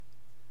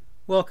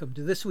Welcome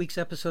to this week's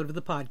episode of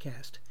the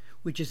podcast,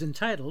 which is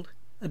entitled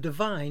A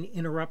Divine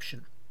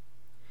Interruption.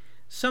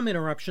 Some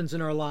interruptions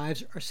in our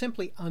lives are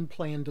simply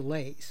unplanned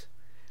delays.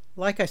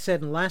 Like I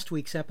said in last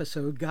week's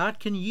episode, God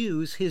can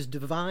use His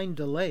divine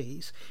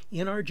delays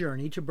in our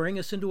journey to bring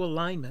us into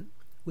alignment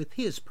with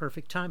His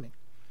perfect timing.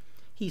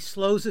 He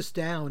slows us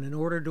down in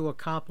order to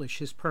accomplish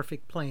His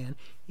perfect plan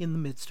in the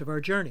midst of our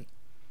journey.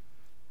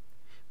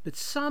 But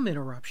some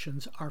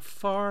interruptions are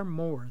far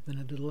more than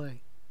a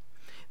delay.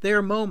 They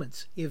are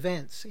moments,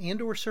 events,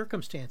 and or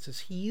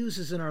circumstances He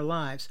uses in our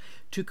lives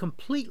to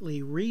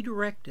completely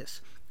redirect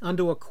us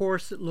onto a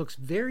course that looks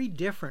very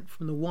different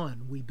from the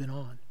one we've been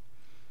on.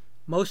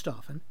 Most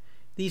often,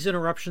 these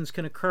interruptions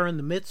can occur in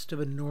the midst of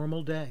a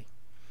normal day.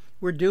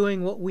 We're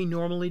doing what we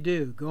normally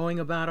do, going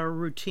about our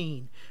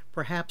routine,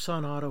 perhaps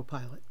on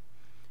autopilot.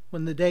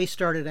 When the day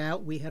started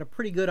out, we had a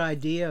pretty good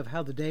idea of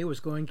how the day was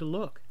going to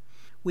look.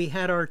 We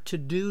had our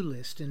to-do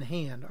list in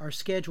hand, our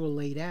schedule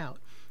laid out,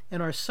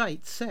 and our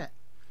sights set,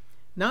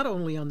 not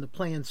only on the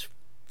plans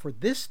for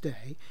this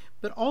day,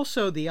 but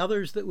also the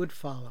others that would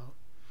follow.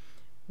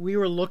 We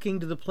were looking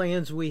to the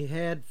plans we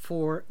had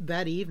for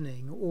that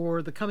evening,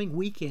 or the coming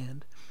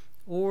weekend,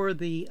 or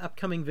the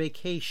upcoming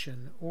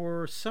vacation,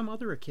 or some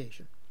other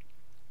occasion.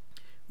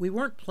 We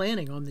weren't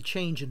planning on the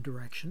change in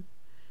direction,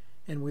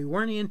 and we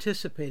weren't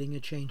anticipating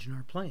a change in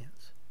our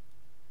plans.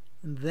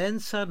 And then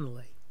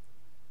suddenly,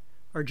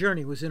 our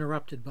journey was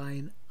interrupted by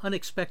an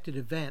unexpected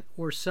event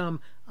or some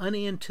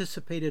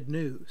unanticipated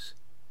news.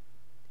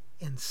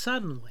 And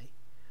suddenly,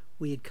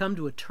 we had come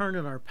to a turn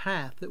in our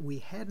path that we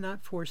had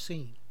not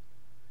foreseen.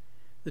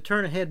 The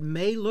turn ahead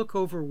may look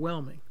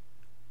overwhelming.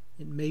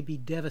 It may be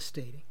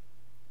devastating.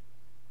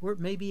 Or it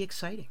may be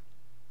exciting.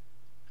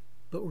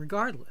 But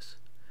regardless,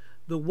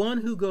 the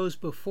one who goes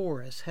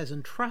before us has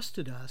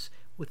entrusted us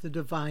with the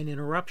divine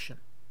interruption.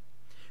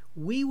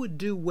 We would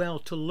do well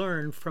to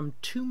learn from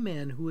two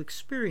men who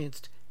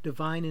experienced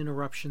divine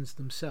interruptions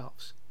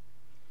themselves.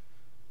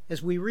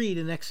 As we read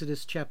in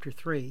Exodus chapter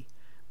 3,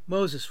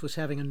 Moses was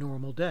having a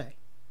normal day.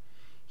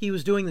 He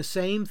was doing the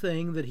same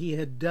thing that he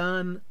had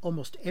done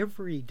almost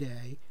every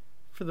day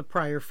for the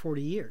prior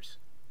 40 years.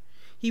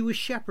 He was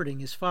shepherding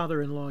his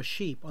father-in-law's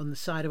sheep on the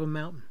side of a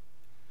mountain.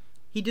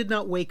 He did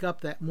not wake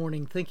up that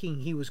morning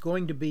thinking he was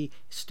going to be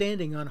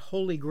standing on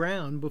holy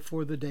ground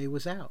before the day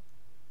was out.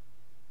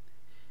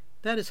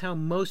 That is how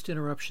most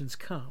interruptions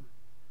come,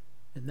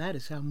 and that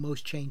is how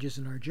most changes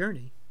in our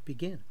journey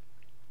begin.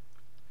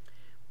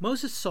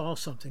 Moses saw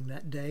something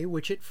that day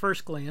which at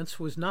first glance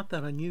was not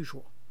that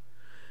unusual.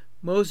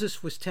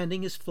 Moses was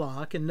tending his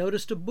flock and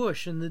noticed a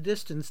bush in the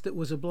distance that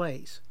was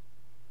ablaze.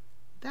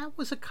 That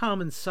was a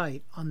common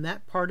sight on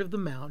that part of the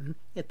mountain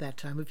at that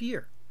time of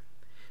year.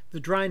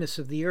 The dryness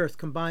of the earth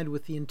combined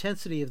with the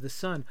intensity of the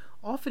sun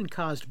often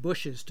caused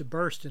bushes to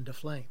burst into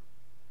flame.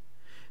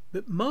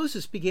 But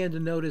Moses began to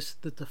notice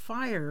that the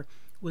fire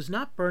was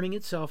not burning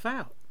itself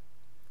out.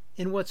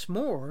 And what's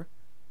more,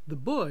 the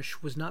bush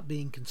was not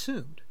being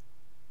consumed.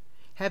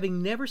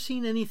 Having never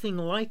seen anything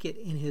like it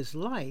in his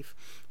life,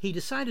 he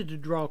decided to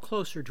draw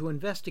closer to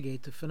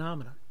investigate the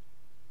phenomenon.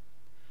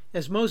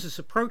 As Moses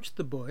approached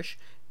the bush,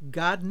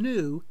 God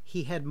knew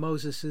he had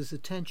Moses'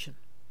 attention.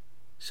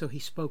 So he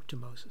spoke to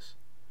Moses,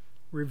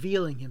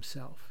 revealing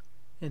himself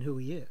and who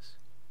he is.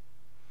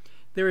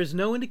 There is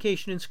no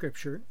indication in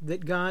Scripture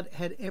that God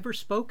had ever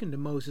spoken to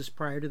Moses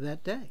prior to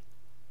that day.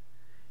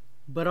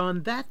 But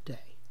on that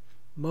day,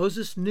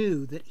 Moses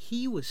knew that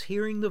he was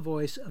hearing the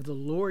voice of the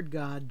Lord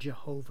God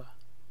Jehovah.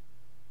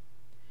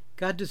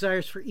 God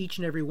desires for each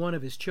and every one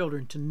of His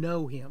children to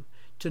know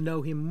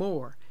Him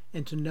more,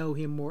 and to know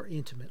Him more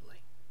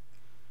intimately.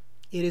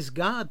 It is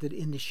God that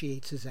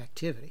initiates His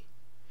activity.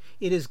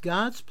 It is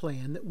God's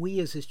plan that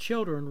we as His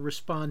children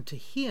respond to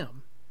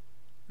Him,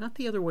 not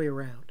the other way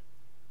around.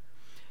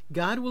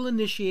 God will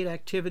initiate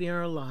activity in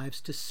our lives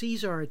to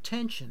seize our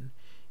attention,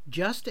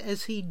 just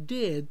as He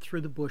did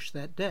through the bush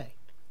that day.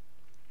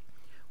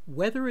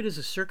 Whether it is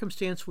a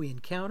circumstance we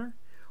encounter,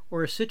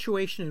 or a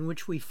situation in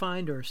which we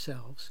find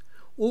ourselves,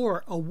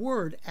 or a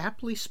word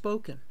aptly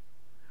spoken,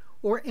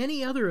 or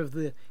any other of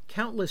the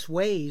countless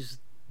ways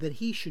that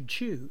He should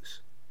choose,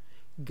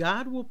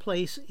 God will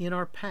place in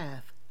our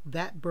path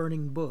that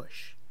burning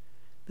bush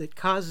that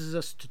causes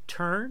us to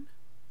turn,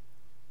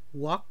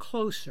 walk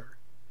closer,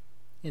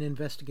 and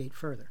investigate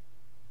further.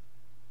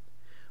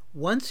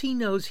 Once He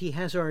knows He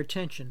has our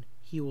attention,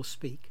 He will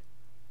speak.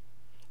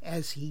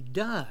 As He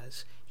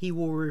does, He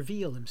will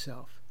reveal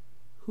Himself,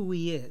 who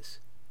He is,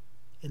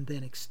 and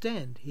then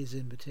extend His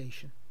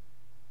invitation.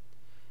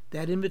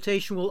 That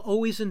invitation will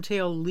always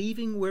entail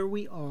leaving where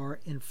we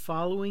are and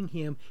following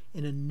Him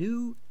in a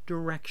new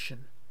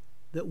direction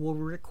that will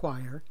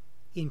require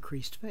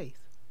increased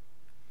faith.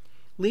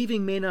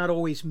 Leaving may not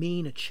always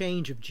mean a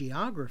change of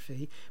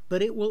geography,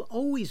 but it will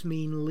always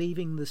mean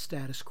leaving the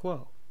status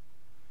quo.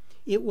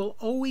 It will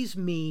always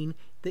mean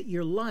that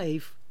your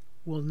life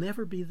will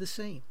never be the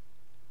same.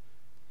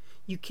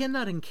 You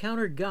cannot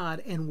encounter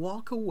God and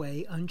walk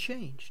away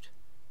unchanged.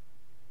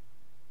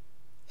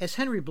 As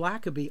Henry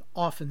Blackaby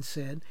often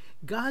said,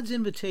 God's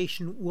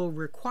invitation will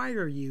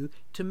require you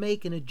to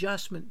make an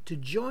adjustment to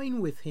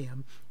join with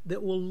Him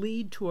that will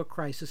lead to a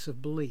crisis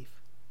of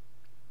belief.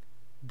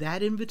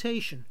 That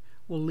invitation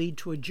will lead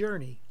to a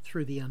journey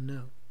through the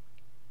unknown.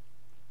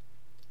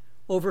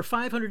 Over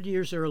 500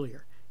 years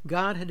earlier,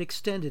 God had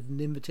extended an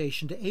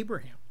invitation to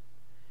Abraham.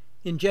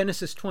 In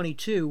Genesis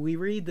 22, we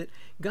read that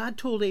God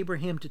told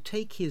Abraham to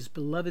take his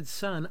beloved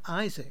son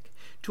Isaac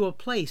to a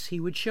place he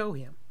would show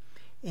him,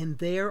 and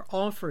there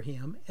offer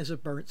him as a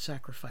burnt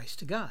sacrifice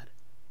to God.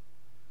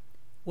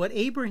 What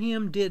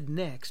Abraham did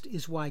next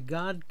is why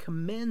God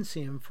commends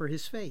him for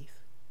his faith.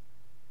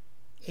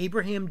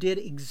 Abraham did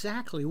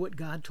exactly what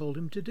God told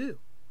him to do.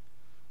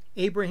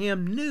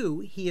 Abraham knew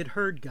he had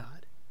heard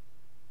God.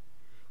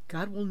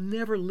 God will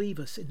never leave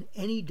us in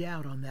any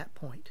doubt on that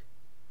point.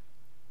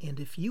 And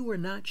if you are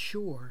not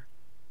sure,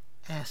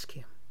 ask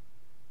Him.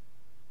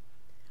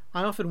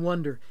 I often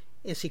wonder,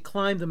 as he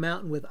climbed the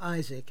mountain with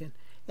Isaac, and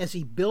as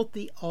he built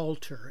the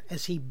altar,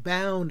 as he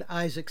bound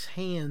Isaac's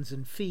hands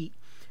and feet,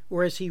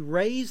 or as he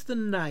raised the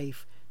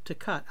knife to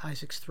cut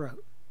Isaac's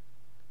throat,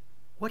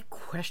 what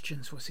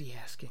questions was he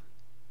asking?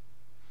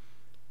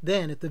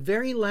 Then, at the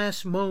very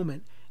last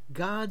moment,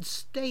 God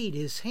stayed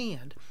his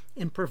hand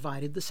and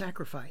provided the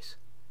sacrifice.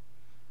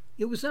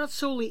 It was not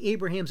solely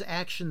Abraham's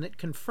action that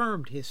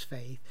confirmed his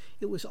faith,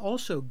 it was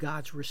also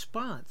God's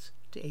response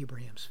to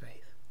Abraham's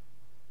faith.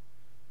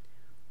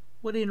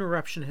 What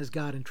interruption has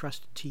God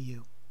entrusted to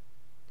you?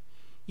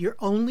 Your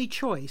only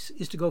choice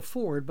is to go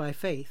forward by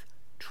faith,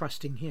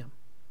 trusting Him.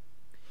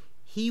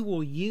 He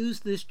will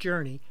use this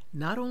journey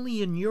not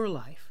only in your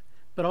life,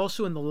 but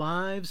also in the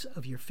lives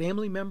of your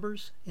family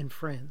members and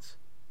friends.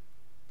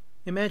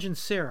 Imagine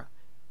Sarah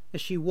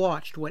as she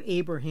watched what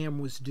Abraham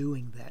was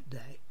doing that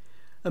day.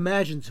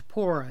 Imagine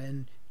Zipporah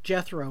and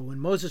Jethro when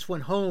Moses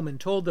went home and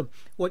told them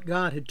what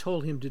God had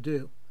told him to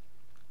do.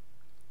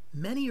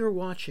 Many are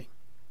watching.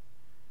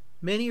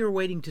 Many are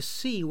waiting to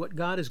see what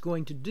God is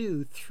going to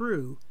do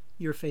through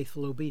your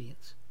faithful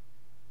obedience.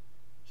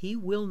 He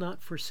will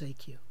not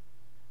forsake you,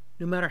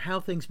 no matter how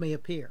things may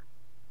appear.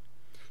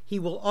 He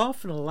will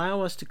often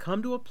allow us to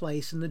come to a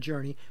place in the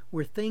journey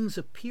where things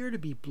appear to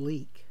be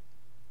bleak.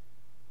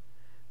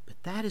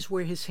 But that is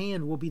where His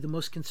hand will be the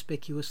most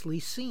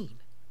conspicuously seen.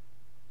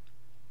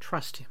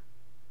 Trust Him.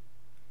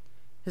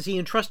 Has He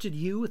entrusted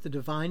you with the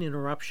divine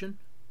interruption?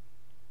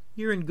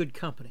 You're in good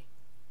company.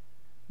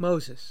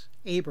 Moses,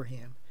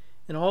 Abraham,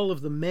 and all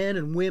of the men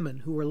and women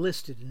who are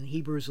listed in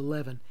Hebrews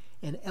 11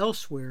 and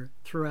elsewhere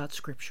throughout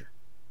Scripture.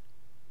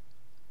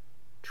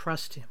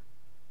 Trust Him.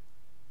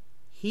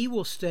 He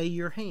will stay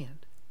your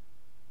hand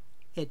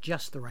at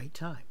just the right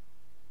time.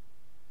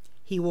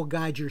 He will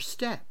guide your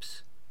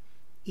steps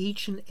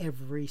each and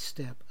every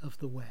step of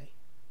the way.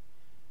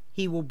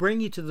 He will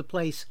bring you to the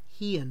place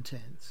He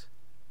intends.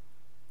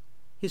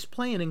 His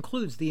plan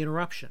includes the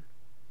interruption,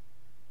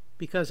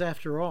 because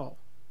after all,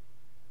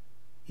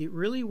 it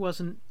really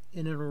wasn't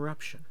an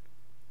interruption,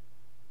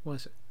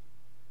 was it?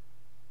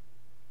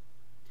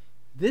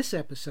 This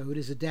episode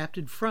is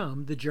adapted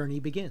from The Journey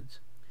Begins,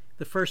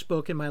 the first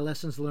book in my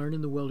Lessons Learned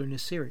in the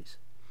Wilderness series.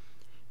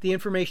 The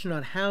information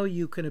on how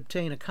you can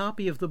obtain a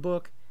copy of the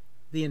book,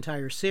 the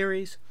entire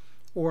series,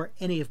 or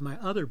any of my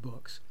other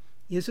books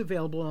is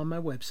available on my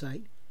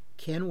website,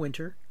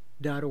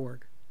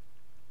 kenwinter.org.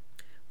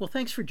 Well,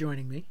 thanks for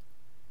joining me,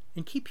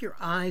 and keep your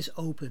eyes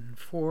open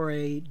for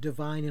a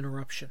divine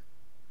interruption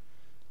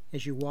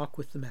as you walk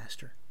with the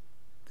Master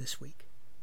this week.